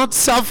beginning, but not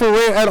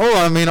self-aware at all.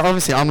 I mean,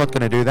 obviously I'm not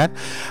going to do that.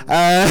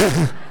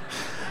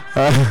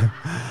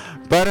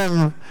 But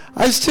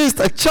it's just,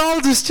 a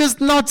child is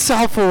just not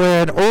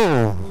self-aware at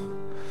all.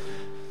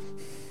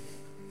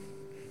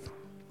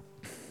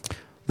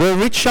 The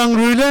rich young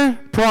ruler,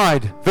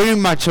 pride, very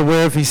much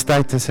aware of his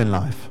status in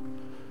life,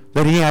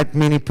 that he had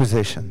many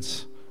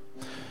possessions.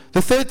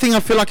 The third thing I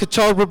feel like a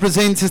child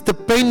represents is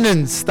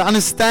dependence, to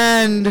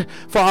understand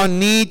for our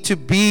need to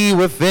be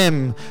with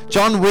them.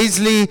 John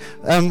Wesley,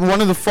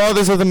 one of the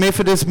fathers of the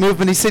Methodist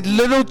movement, he said,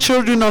 little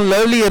children are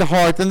lowly at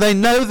heart, and they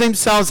know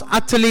themselves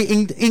utterly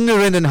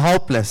ignorant and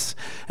helpless,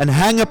 and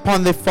hang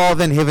upon their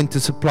Father in heaven to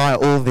supply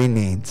all their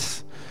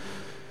needs.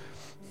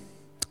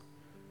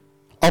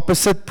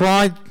 Opposite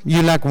pride,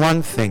 you lack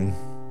one thing.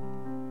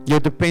 Your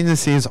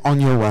dependency is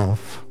on your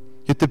wealth.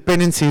 Your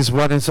dependency is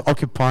what is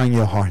occupying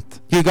your heart.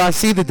 You guys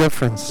see the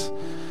difference?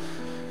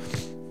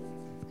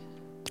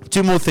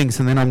 Two more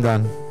things and then I'm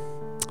done.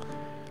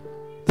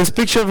 This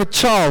picture of a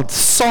child,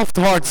 soft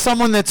heart,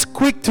 someone that's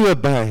quick to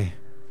obey,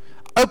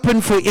 open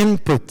for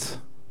input.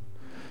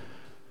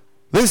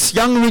 This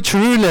young rich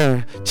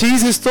ruler,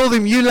 Jesus told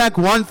him, you lack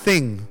one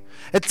thing.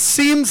 It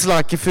seems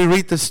like, if you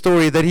read the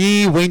story, that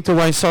he went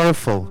away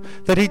sorrowful,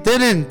 that he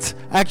didn't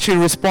actually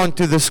respond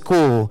to the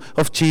call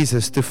of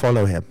Jesus to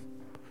follow him.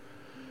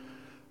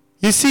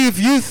 You see, if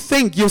you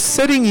think you're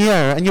sitting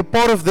here and you're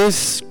part of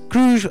this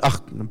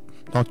battleship.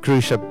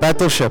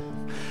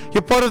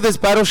 You're part of this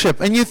battleship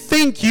and you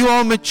think you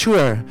are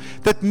mature,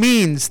 that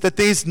means that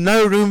there's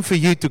no room for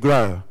you to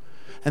grow.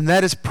 And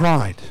that is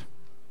pride.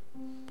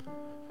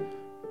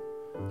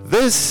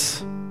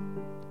 This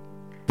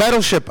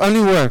battleship only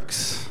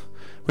works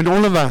when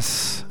all of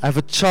us have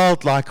a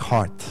childlike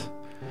heart,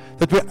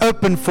 that we're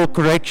open for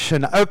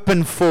correction,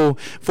 open for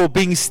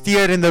being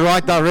steered in the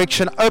right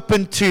direction,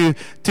 open to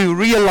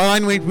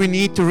realign when we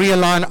need to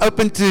realign,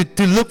 open to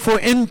look for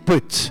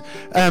input.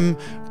 That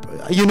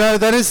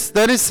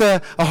is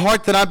a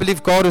heart that I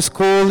believe God is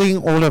calling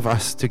all of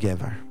us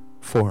together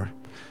for.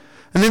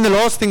 And then the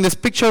last thing, this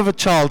picture of a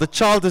child. The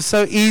child is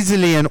so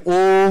easily in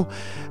awe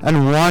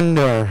and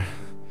wonder.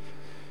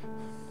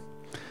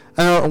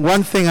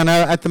 One thing I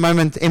know at the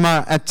moment,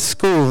 Emma, at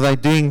school, they're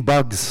doing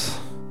bugs.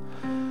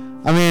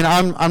 I mean,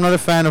 I'm not a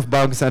fan of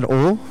bugs at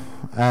all.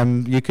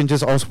 You can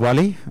just ask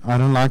Wally. I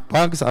don't like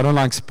bugs. I don't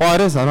like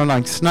spiders. I don't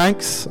like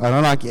snakes. I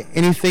don't like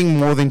anything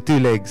more than two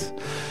legs.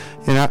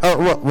 You know.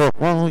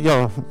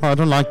 I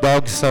don't like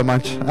bugs so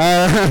much.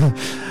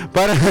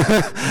 But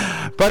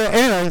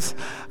anyways,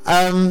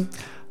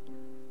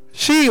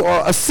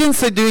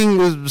 since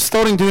they're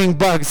starting doing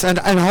bugs and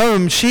at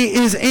home, she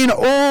is in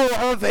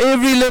awe of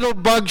every little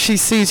bug she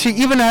sees. She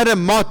even had a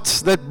moth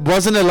that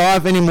wasn't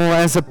alive anymore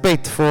as a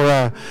pet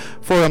for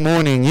a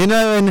morning,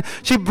 and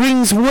she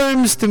brings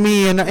worms to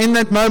me, and in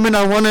that moment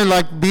I want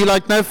to be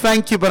like, no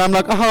thank you, but I'm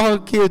like, oh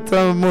cute,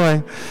 oh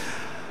boy.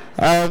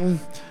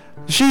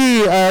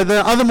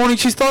 The other morning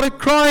she started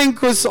crying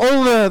because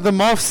all the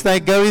moths, they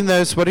go in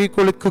those,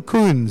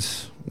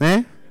 cocoons,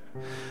 eh?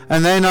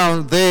 And they're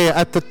now there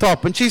at the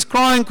top. And she's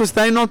crying because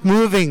they're not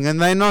moving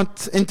and they're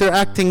not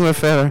interacting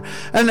with her.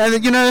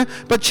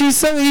 But she's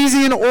so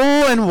easy in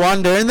awe and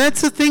wonder. And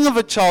that's the thing of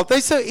a child. They're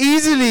so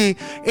easily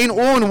in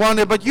awe and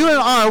wonder. But you and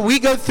I, we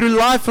go through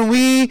life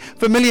and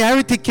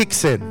familiarity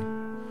kicks in.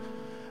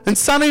 And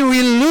suddenly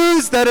we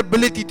lose that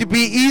ability to be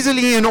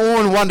easily in awe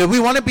and wonder. We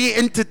want to be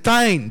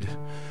entertained.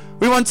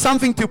 We want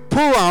something to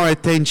pull our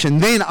attention.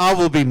 Then I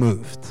will be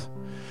moved.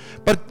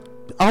 But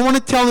I want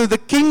to tell you, the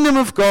kingdom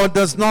of God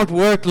does not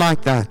work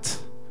like that.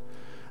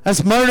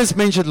 As Moses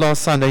mentioned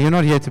last Sunday, you're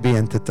not here to be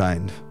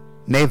entertained.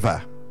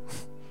 Never.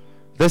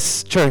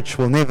 This church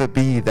will never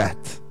be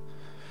that.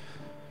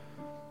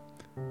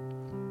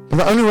 But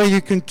the only way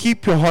you can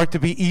keep your heart to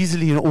be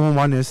easily in awe and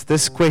wonder is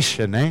this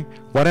question,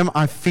 What am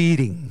I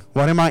feeding?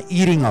 What am I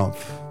eating of?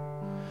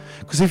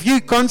 Because if you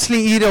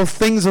constantly eat of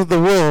things of the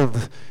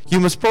world,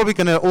 you must probably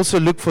going to also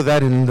look for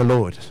that in the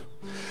Lord.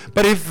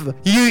 But if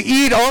you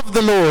eat of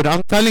the Lord,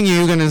 I'm telling you,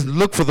 you're going to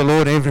look for the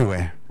Lord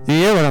everywhere. You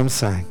hear what I'm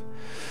saying?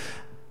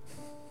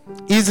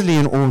 Easily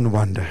in awe and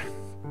wonder.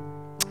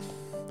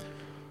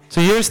 So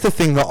here's the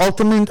thing. The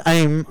ultimate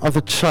aim of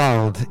a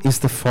child is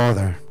the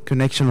Father.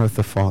 Connection with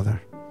the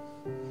Father.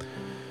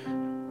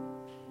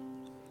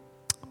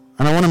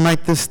 And I want to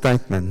make this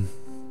statement.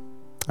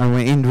 And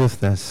we end with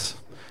this.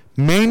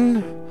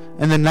 Men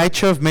and the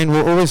nature of men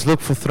will always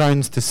look for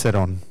thrones to sit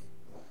on.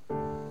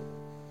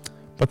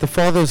 But the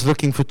Father is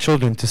looking for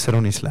children to sit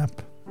on his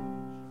lap.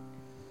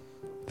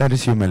 That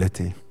is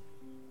humility.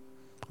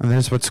 And that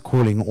is what's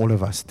calling all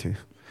of us to.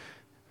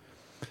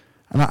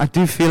 And I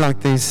do feel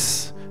like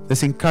there's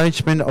this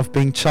encouragement of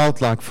being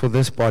childlike for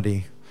this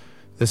body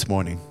this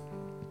morning.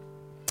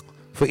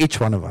 For each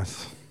one of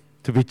us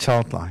to be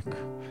childlike.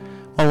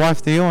 My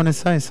wife, do you want to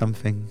say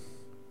something?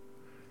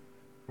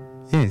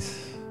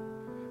 Yes.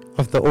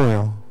 Of the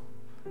oil.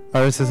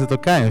 Or is it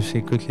okay if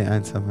she quickly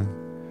adds something?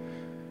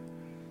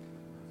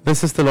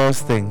 This is the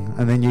last thing,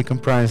 and then you can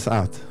pray us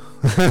out.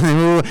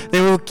 Then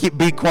we'll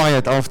be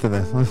quiet after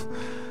that.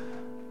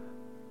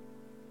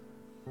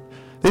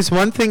 There's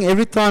one thing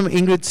every time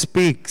Ingrid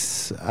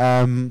speaks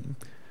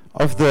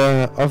of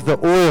the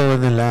oil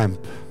in the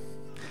lamp.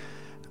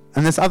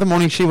 And this other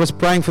morning she was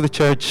praying for the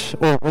church,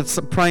 or was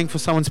praying for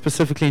someone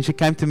specifically, and she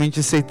came to me and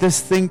she said,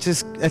 this thing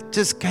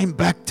just came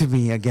back to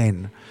me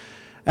again.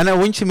 And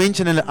when she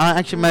mentioned it, I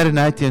actually made a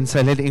note here and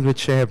said, let Ingrid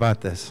share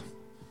about this.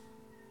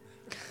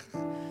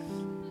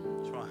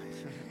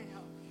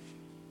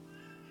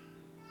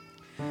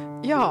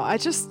 Yeah, I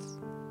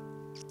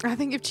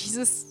think if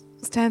Jesus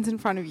stands in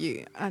front of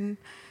you and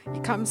he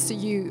comes to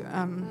you,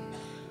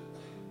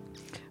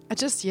 I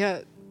just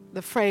hear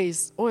the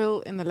phrase,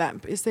 oil in the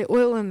lamp. Is there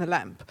oil in the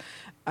lamp?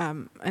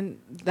 And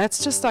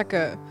that's just like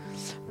a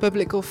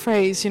biblical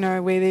phrase,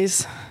 where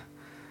there's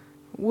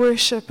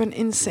worship and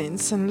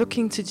incense and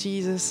looking to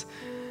Jesus,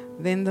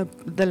 then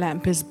the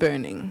lamp is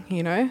burning,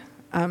 And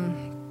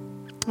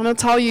I'll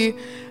tell you,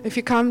 if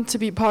you come to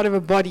be part of a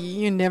body,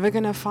 you're never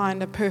going to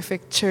find a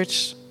perfect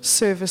church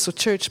service or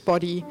church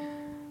body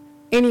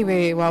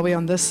anywhere while we're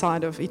on this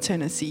side of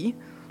eternity.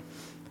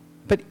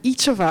 But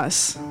each of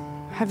us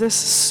have this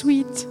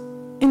sweet,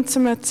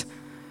 intimate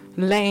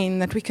lane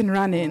that we can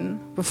run in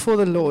before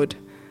the Lord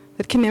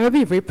that can never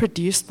be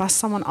reproduced by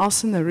someone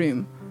else in the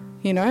room,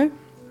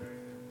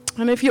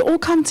 And if you all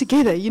come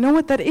together, you know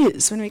what that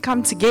is when we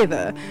come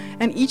together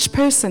and each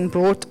person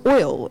brought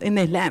oil in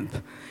their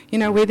lamp.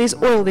 Where there's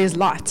oil, there's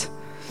light.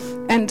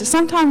 And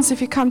sometimes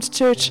if you come to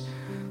church,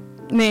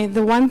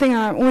 the one thing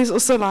I always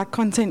also like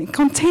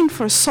content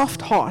for a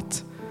soft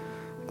heart.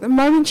 The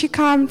moment you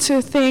come to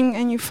a thing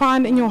and you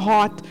find in your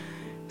heart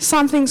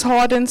something's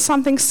hardened,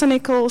 something's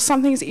cynical,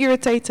 something's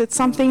irritated,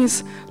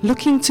 something's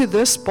looking to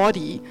this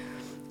body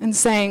and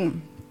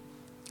saying,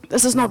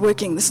 this is not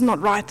working, this is not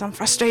right, I'm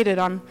frustrated,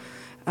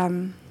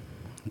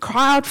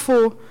 cry out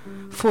for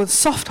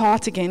soft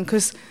heart again,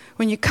 because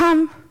when you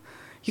come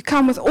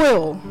with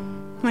oil.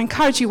 I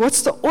encourage you,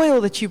 what's the oil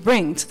that you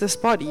bring to this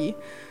body?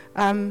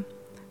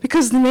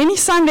 Because many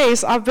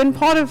Sundays I've been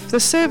part of the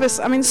service.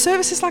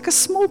 Service is like a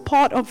small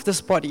part of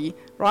this body,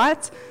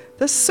 right?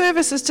 This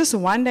service is just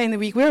one day in the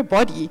week. We're a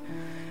body.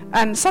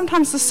 And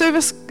sometimes the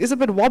service is a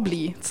bit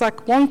wobbly. It's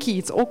like wonky.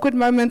 It's awkward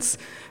moments,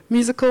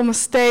 musical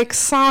mistakes,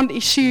 sound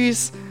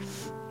issues,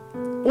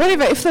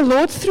 whatever. If the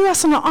Lord threw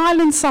us on an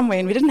island somewhere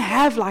and we didn't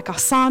have like our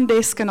sound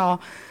desk and our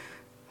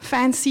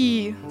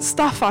fancy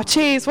stuff, our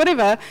chairs,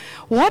 whatever,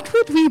 what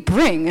would we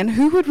bring and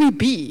who would we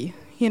be?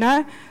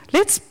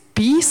 Let's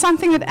be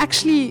something that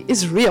actually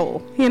is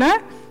real.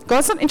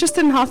 God's not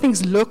interested in how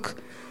things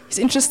look. He's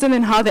interested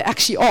in how they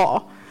actually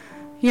are.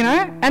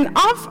 And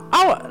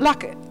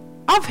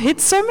I've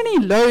hit so many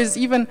lows,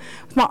 even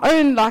with my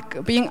own,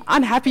 being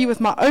unhappy with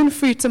my own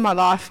fruit in my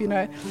life,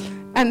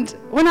 And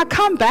when I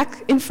come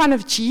back in front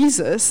of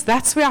Jesus,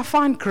 that's where I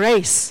find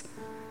grace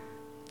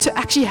to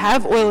actually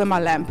have oil in my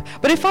lamp.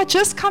 But if I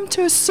just come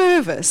to a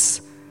service,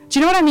 do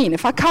you know what I mean?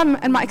 If I come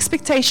and my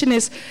expectation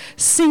is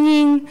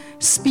singing,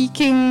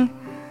 speaking,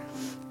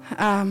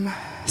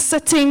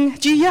 sitting,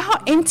 do you hear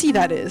how empty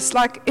that is?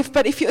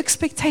 But if your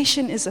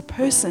expectation is a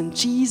person,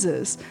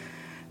 Jesus,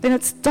 then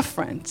it's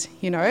different,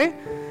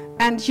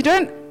 And you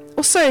don't,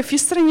 also if you're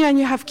sitting here and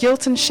you have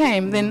guilt and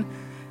shame,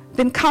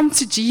 then come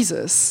to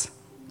Jesus.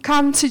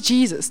 Come to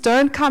Jesus.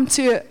 Don't come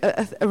to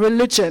a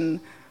religion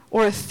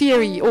or a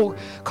theory, or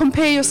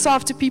compare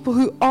yourself to people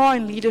who are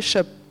in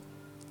leadership,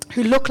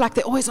 who look like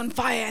they're always on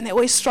fire and they're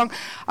always strong.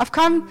 I've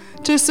come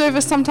to a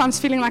service sometimes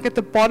feeling like at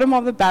the bottom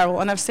of the barrel,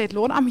 and I've said,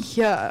 Lord, I'm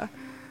here.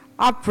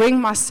 I bring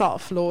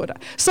myself, Lord.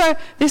 So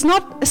there's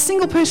not a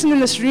single person in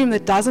this room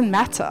that doesn't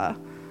matter.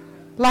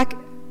 Like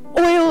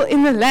oil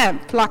in the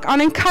lamp. I'll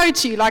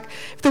encourage you,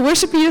 if the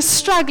worship leader is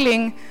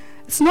struggling,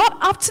 it's not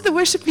up to the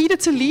worship leader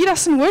to lead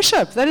us in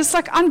worship. That is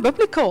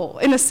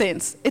unbiblical in a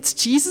sense. It's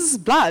Jesus'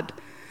 blood.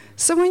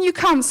 So when you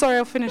come, sorry,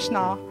 I'll finish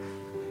now.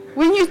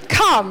 When you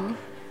come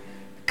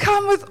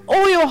with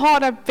all your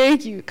heart, I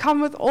beg you. Come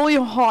with all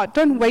your heart.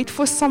 Don't wait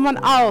for someone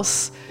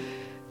else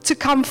to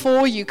come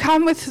for you.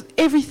 Come with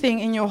everything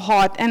in your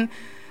heart. And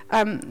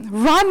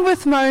run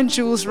with Mo and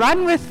Jules.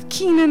 Run with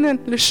Keenan and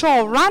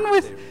Lashal. Run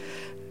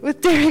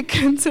with Derek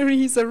and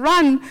Teresa.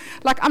 Run.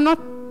 I'm not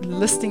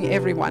listing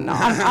everyone now.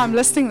 I'm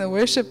listing the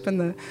worship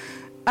and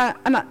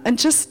and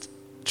just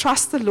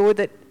trust the Lord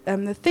that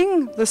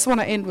this one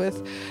I end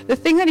with, the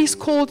thing that He's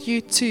called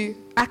you to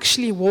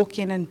actually walk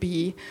in and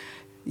be,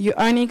 you're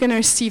only going to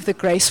receive the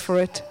grace for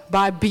it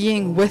by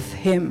being with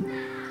Him.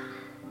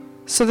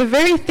 So the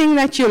very thing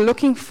that you're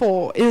looking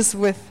for is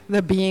with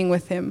the being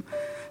with Him.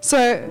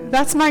 So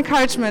that's my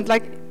encouragement.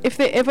 If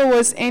there ever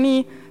was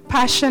any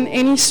passion,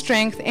 any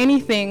strength,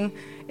 anything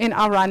in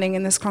our running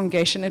in this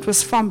congregation, it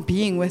was from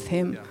being with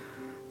Him. Yeah.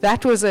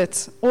 That was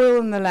it. Oil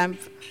in the lamp.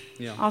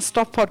 Yeah. I'll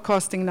stop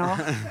podcasting now.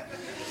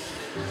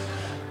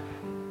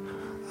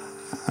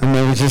 And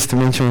maybe just to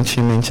mention what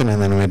she mentioned,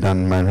 and then we're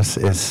done, Maris,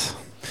 is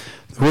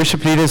The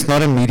worship leader is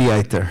not a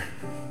mediator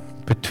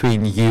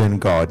between you and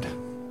God.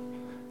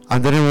 I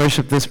didn't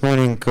worship this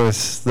morning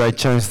because they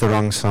chose the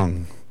wrong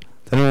song.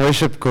 I didn't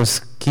worship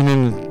because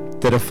Keenan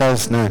did a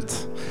false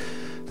note.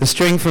 The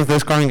strength of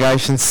this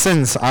congregation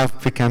since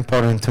I've become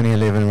part in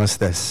 2011 was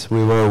this.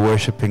 We were a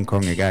worshiping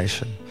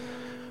congregation.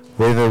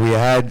 Whether we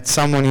had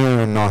someone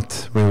here or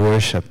not, we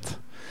worshipped.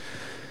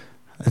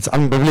 It's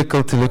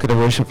unbiblical to look at a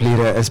worship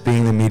leader as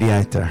being the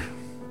mediator.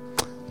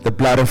 The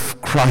blood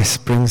of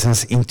Christ brings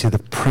us into the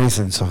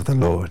presence of the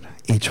Lord,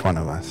 each one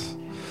of us.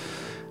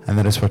 And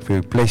that is what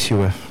we bless you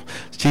with.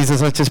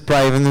 Jesus, I just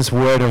pray even this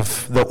word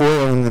of the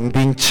oil and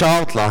being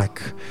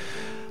childlike.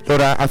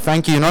 Lord, I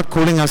thank you. You're not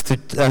calling us to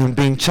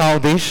being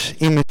childish,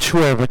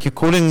 immature, but you're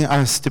calling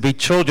us to be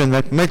children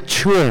that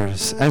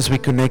matures as we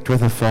connect with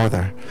the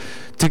Father.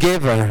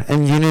 Together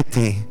in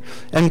unity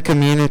and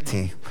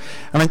community.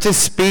 And I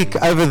just speak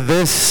over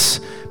this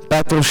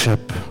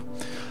battleship,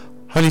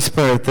 Holy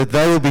Spirit, that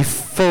they will be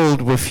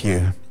filled with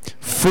you,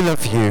 full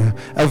of you,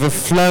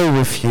 overflow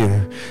with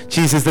you.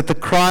 Jesus, that the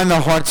cry in their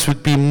hearts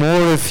would be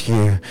more of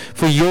you,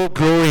 for your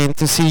glory, and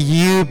to see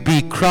you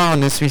be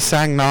crowned, as we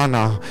sang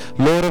now,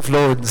 Lord of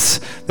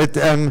Lords, that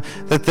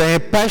they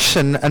have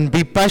passion and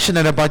be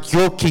passionate about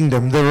your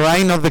kingdom, the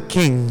reign of the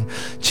King,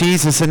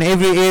 Jesus, in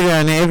every area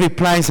and every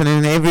place and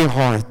in every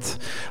heart.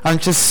 And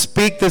just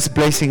speak this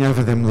blessing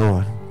over them,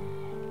 Lord.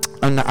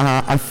 And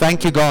I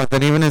thank you, God,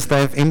 that even as they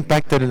have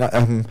impacted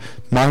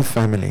my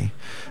family,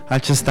 I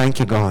just thank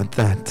you, God,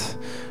 that,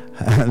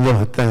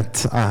 Lord,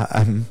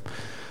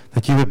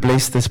 that you would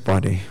bless this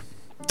body.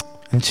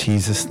 In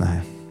Jesus'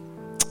 name.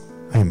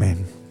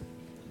 Amen.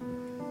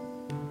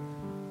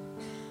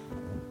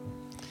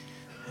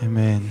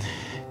 Amen.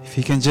 If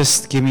you can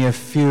just give me a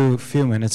few minutes.